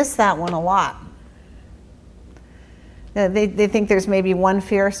demons, they miss that one a lot. They think there's maybe one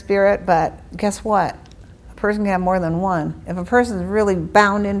fear spirit, but guess what? A person can have more than one. If a person's really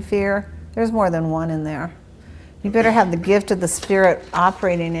bound in fear, there's more than one in there. You better have the gift of the Spirit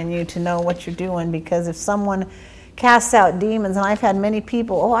operating in you to know what you're doing, because if someone casts out demons, and I've had many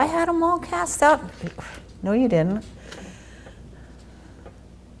people, I had them all cast out. No, you didn't.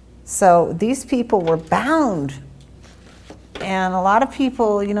 So these people were bound. And a lot of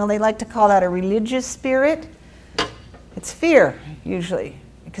people, you know, they like to call that a religious spirit. It's fear, usually,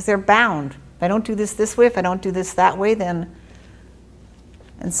 because they're bound. If I don't do this way, if I don't do this that way, then...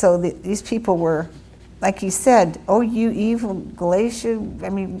 And so these people were... Like he said, oh, you evil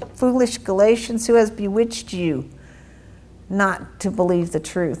foolish Galatians, who has bewitched you not to believe the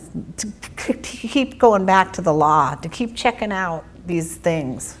truth, to keep going back to the law, to keep checking out these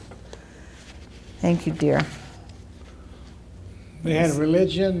things. Thank you, dear. They had a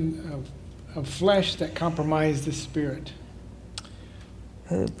religion of flesh that compromised the spirit.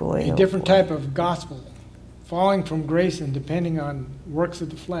 Oh, boy. A different type of gospel, falling from grace and depending on works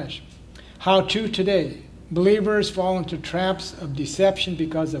of the flesh. How to today, believers fall into traps of deception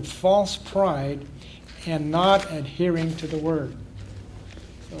because of false pride and not adhering to the word.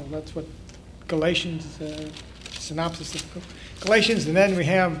 So that's what Galatians, synopsis of Galatians, and then we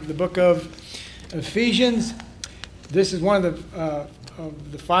have the book of Ephesians. This is one of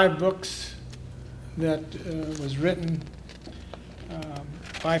the 5 books that was written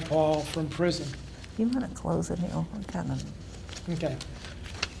by Paul from prison. You want to close it here? Okay.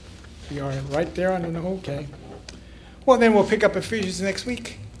 We are right there on the okay. Well, then we'll pick up Ephesians next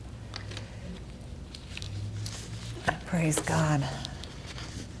week. Praise God.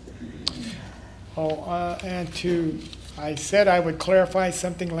 I said I would clarify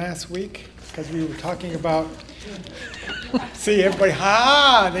something last week because we were talking about. See, everybody,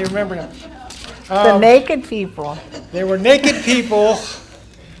 they remember now. The naked people. They were naked people,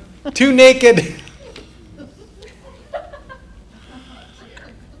 too naked.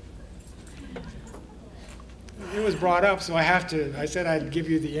 It was brought up, so I said I'd give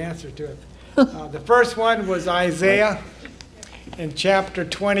you the answer to it. The first one was Isaiah in chapter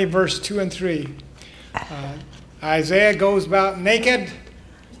 20, verse 2 and 3. Isaiah goes about naked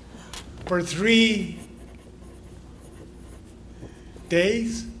for 3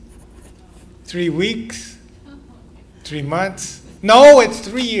 days, 3 weeks, 3 months. No, it's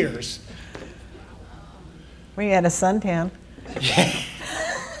 3 years. We had a suntan. Yeah.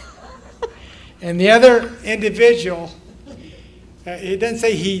 And the other individual, he didn't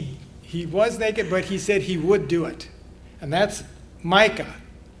say he was naked, but he said he would do it. And that's Micah,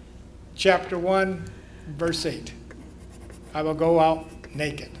 chapter 1, verse 8. I will go out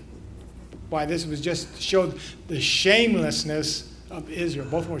naked. Why, this was just showed the shamelessness of Israel.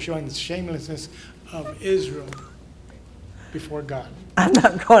 Both were showing the shamelessness of Israel before God. I'm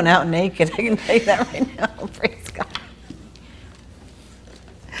not going out naked. I can tell you that right now. Praise God.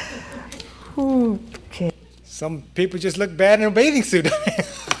 Okay. Some people just look bad in a bathing suit.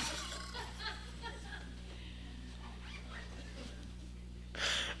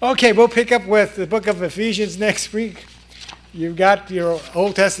 Okay, we'll pick up with the book of Ephesians next week. You've got your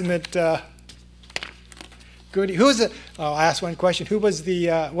Old Testament goodie. I'll ask one question. What was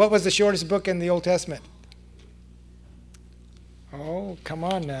the shortest book in the Old Testament? Oh, come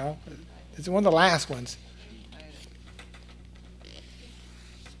on now. It's one of the last ones.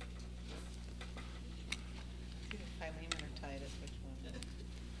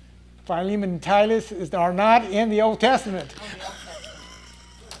 Philemon and Titus are not in the Old Testament.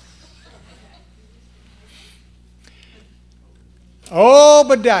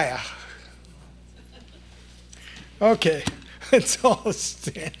 Obadiah. Okay, let's all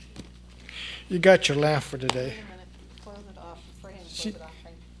stand. You got your laugh for today. Wait a minute. Close it off. Pray and close it off.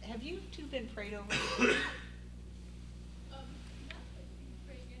 Have you two been prayed over?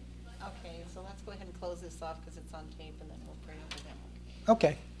 Okay, so let's go ahead and close this off because it's on tape, and then we'll pray over them.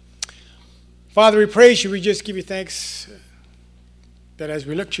 Okay. Father, we praise you. We just give you thanks that as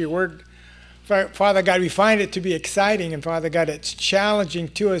we look to your word, Father God, we find it to be exciting, and Father God, it's challenging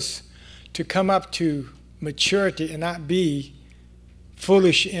to us to come up to maturity and not be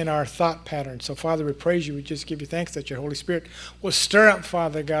foolish in our thought pattern. So, Father, we praise you. We just give you thanks that your Holy Spirit will stir up,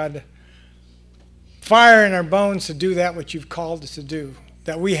 Father God, fire in our bones to do that which you've called us to do.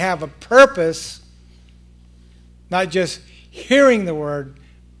 That we have a purpose, not just hearing the word,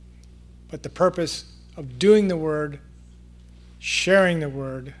 but the purpose of doing the word, sharing the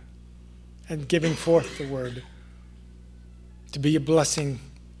word, and giving forth the word to be a blessing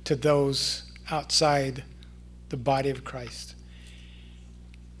to those outside the body of Christ.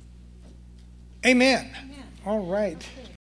 Amen. Amen. All right. Okay.